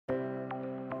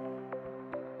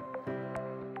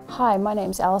Hi, my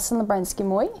name's Allison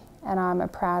Lubransky-Moy and I'm a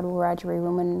proud Wiradjuri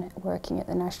woman working at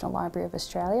the National Library of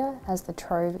Australia as the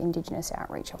Trove Indigenous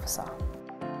Outreach Officer.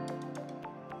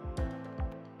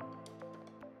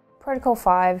 Protocol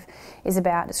 5 is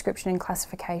about description and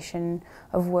classification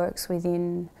of works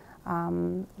within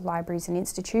libraries and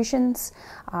institutions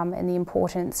and the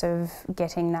importance of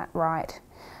getting that right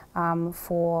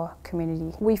for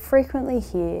community. We frequently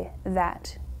hear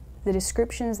that the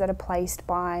descriptions that are placed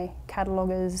by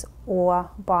cataloguers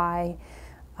or by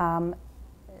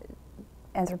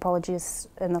anthropologists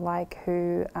and the like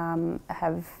who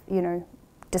have,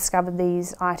 discovered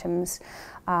these items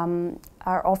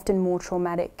are often more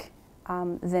traumatic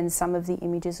than some of the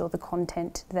images or the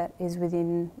content that is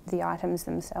within the items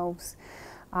themselves.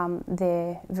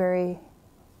 They're very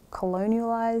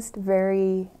colonialised,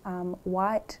 very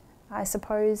white, I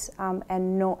suppose,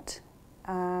 and not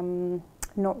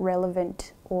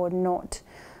relevant or not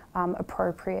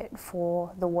appropriate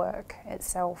for the work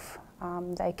itself.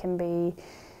 They can be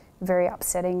very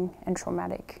upsetting and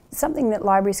traumatic. Something that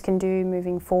libraries can do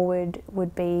moving forward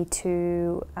would be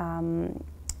to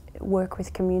work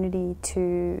with community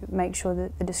to make sure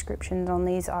that the descriptions on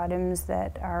these items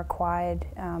that are acquired,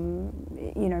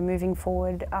 moving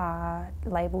forward are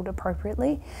labelled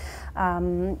appropriately.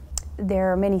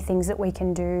 There are many things that we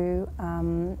can do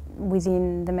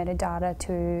within the metadata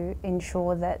to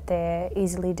ensure that they're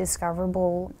easily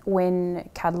discoverable when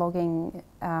cataloguing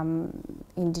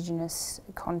Indigenous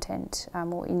content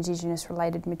or Indigenous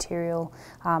related material.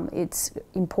 It's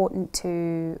important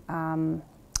to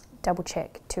double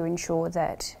check to ensure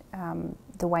that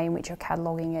the way in which you're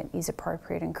cataloguing it is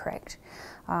appropriate and correct.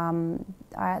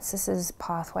 ATSILIRN's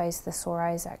Pathways to the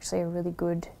Soiree is actually a really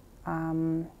good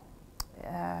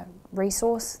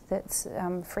resource that's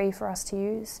free for us to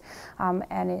use,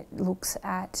 and it looks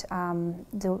at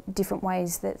the different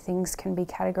ways that things can be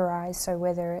categorised. So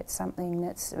whether it's something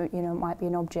that's, it might be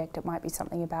an object, it might be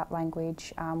something about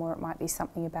language, or it might be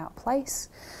something about place.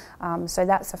 So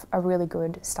that's a really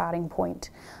good starting point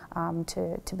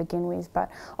to begin with. But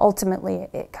ultimately,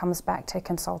 it comes back to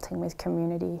consulting with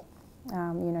community.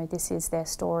 This is their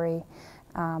story.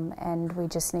 And we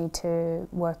just need to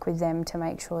work with them to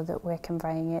make sure that we're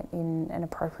conveying it in an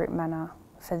appropriate manner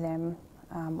for them,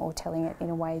 or telling it in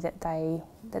a way that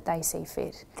they see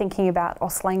fit. Thinking about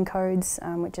ATSILIRN codes,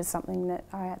 which is something that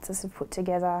ATSILIRN have put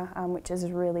together, which is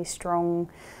a really strong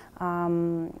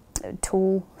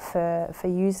tool for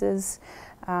users.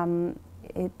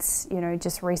 It's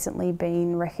just recently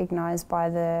been recognised by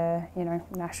the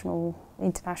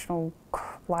International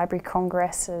Library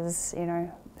Congress as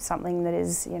something that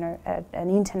is an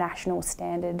international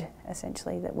standard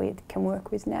essentially that we can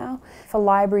work with now. For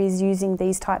libraries, using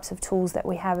these types of tools that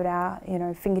we have at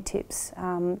our fingertips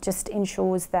just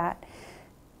ensures that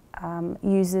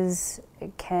users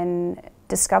can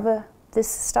discover this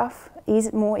stuff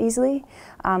more easily,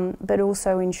 but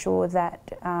also ensure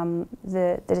that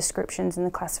the descriptions and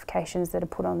the classifications that are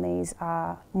put on these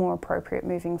are more appropriate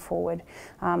moving forward.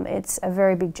 It's a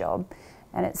very big job,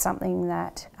 and it's something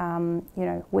that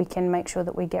we can make sure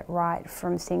that we get right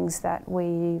from things that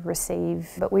we receive,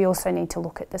 but we also need to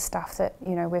look at the stuff that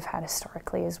we've had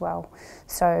historically as well.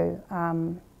 So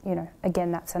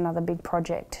again, that's another big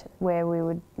project where we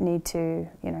would need to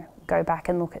go back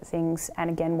and look at things, and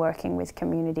again working with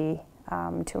community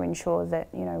to ensure that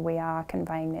we are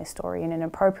conveying their story in an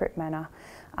appropriate manner,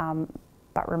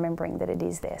 but remembering that it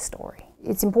is their story.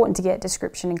 It's important to get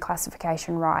description and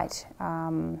classification right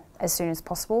as soon as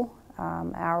possible.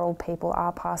 Our old people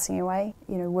are passing away.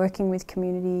 Working with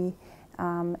community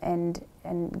and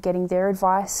getting their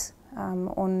advice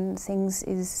on things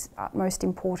is utmost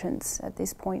importance at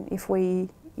this point. If we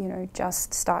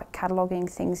just start cataloguing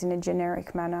things in a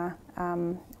generic manner,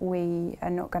 we are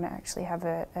not going to actually have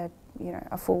a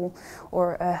full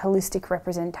or a holistic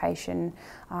representation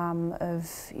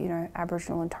of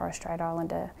Aboriginal and Torres Strait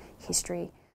Islander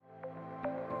history.